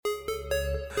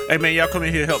Hey man, y'all come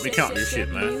in here and help me count this shit,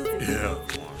 man. Yeah.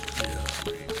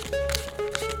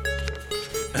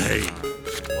 Hey.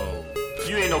 Whoa.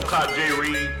 You ain't no cop, J.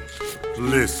 Reid.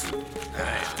 Listen.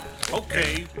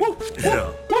 Okay. Woo.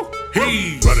 Yeah.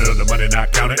 Heez. Running up the money,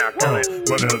 not count it.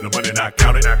 Running up the money, not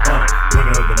count it.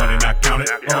 Running up the money, not count it.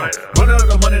 Running up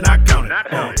the money, not count it.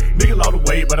 Nigga lost the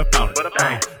way, but I found it.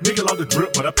 Nigga lost the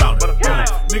drip, but I found it.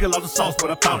 Nigga lost the sauce,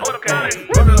 but I found it.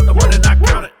 Running up the money, not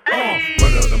count it.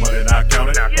 Running up the money, not count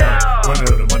it. Running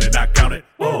up the money, not count it.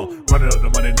 Running up the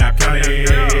money, not count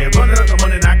it. Running up the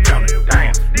money, not count it.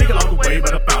 Nigga lost the way,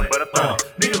 but I found it.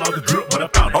 Nigga lost the drip, but I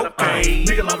found it.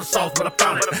 Nigga lost the sauce, but I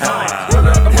found it.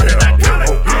 Running up the money, not count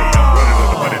it. Running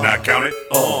up the money, not count it.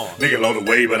 Nigga lost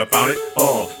the way, but I found it.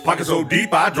 Pocket so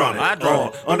deep, I drown it.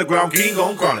 Underground king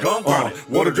gon' chronic.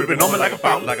 Water dripping on me like a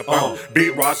fountain.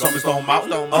 Big rod, something stone mouth.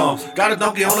 Got a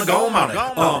donkey on a gone mountain.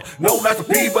 No Master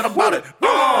P, but I'm about it.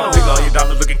 Nigga, all your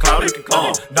diamonds looking cloudy.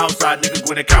 Downside niggas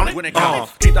when they count it.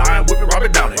 Keep the iron whipping,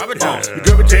 Robert Downey. You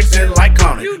girl be texting like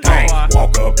clowning.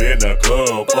 Walk up in the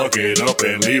club, fuck it up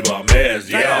and leave a mess.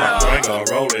 Yeah, drink or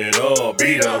roll it up,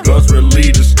 beat a guts,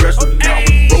 relieve the stress. When now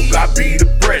I'm broke, I be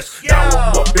depressed. Now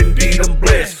I'm up, indeed I'm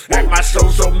blessed. Act my show,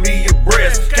 show me your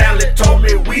breast. Cali told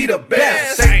me we the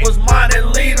best. Take what's mine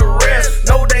and leave the rest.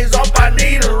 No days off, I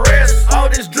need a rest. All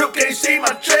this drip can't see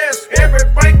my chest. Every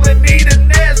Franklin need a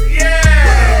nest,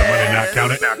 yeah.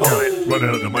 Count it. Run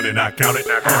up the money, not count it.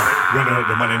 Run up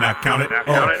the money, not count it.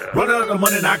 Run up the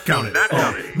money, not count it.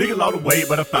 Nigga lost the way,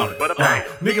 but I found it.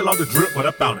 Nigga lost the drip, but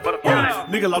I found it.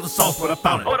 Nigga lost the sauce, but I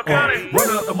found it. Run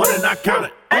up the money, not count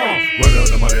it. Run up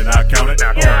the money, not count it.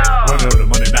 Run up the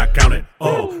money, not count it.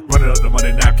 Run up the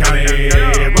money, not count it.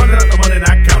 Run up the money,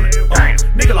 not count it.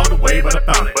 Nigga lost the way, but I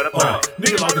found it.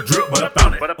 Nigga lost the drip, but I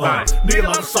found it. Nigga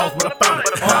lost the sauce, but I found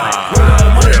it. Run up the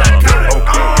money, not count it.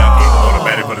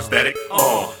 Automatic for the static.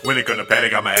 When it come to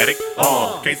paddock, I'm an addict.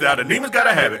 Can't say how the demons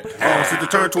gotta have it. Since the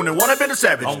turn 21, I've been a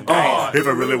savage. If I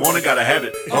really want it, gotta have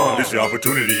it. This your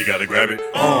opportunity, you gotta grab it.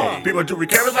 People jewelry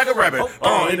carrots like a rabbit.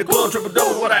 In the club, triple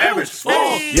dose, what I average.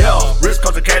 Yeah, wrist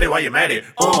cost a caddy while you're mad at.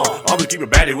 Always keep a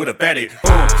baddie with a fatty.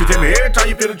 She tell me every time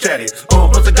you feel chatty.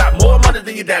 Plus I got more money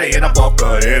than your daddy. And I fuck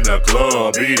her in the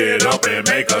club, beat it up and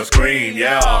make her scream.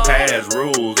 Yeah, pass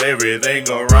rules, everything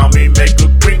around me make her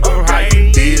scream. Alright,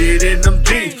 did it in them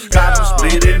jeans. Got them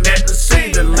splitting at the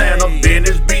seams. Atlanta,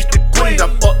 Venice Beach, the Queens. I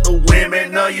fuck the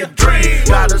women of your dreams.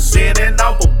 Got her sinning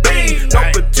off a beam.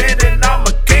 Don't pretending I'm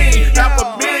a king.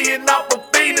 $500,000 off a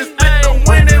fiend. Split the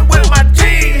winning with my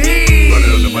team. Run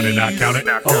up the money, not count it.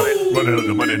 Run up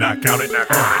the money, not count it.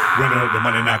 Run up the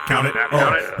money, not count it.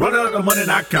 Run up the money,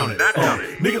 not count it.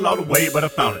 Nigga lost the way, but I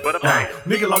found it.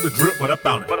 Nigga lost the drip, but I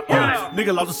found it.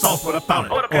 Nigga lost the sauce, but I found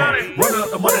it. Run up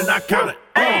the money, not count it.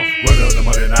 Run up the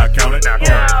money, not count it.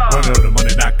 Run up the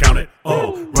money, not count it.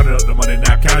 Run up the money,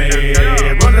 not count it.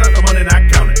 Run up the money, not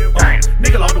count it.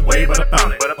 Nigga lost the way, but I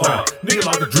found it. Nigga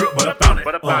lost the drip, but I found it.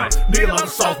 Nigga lost the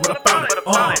sauce, but I found it.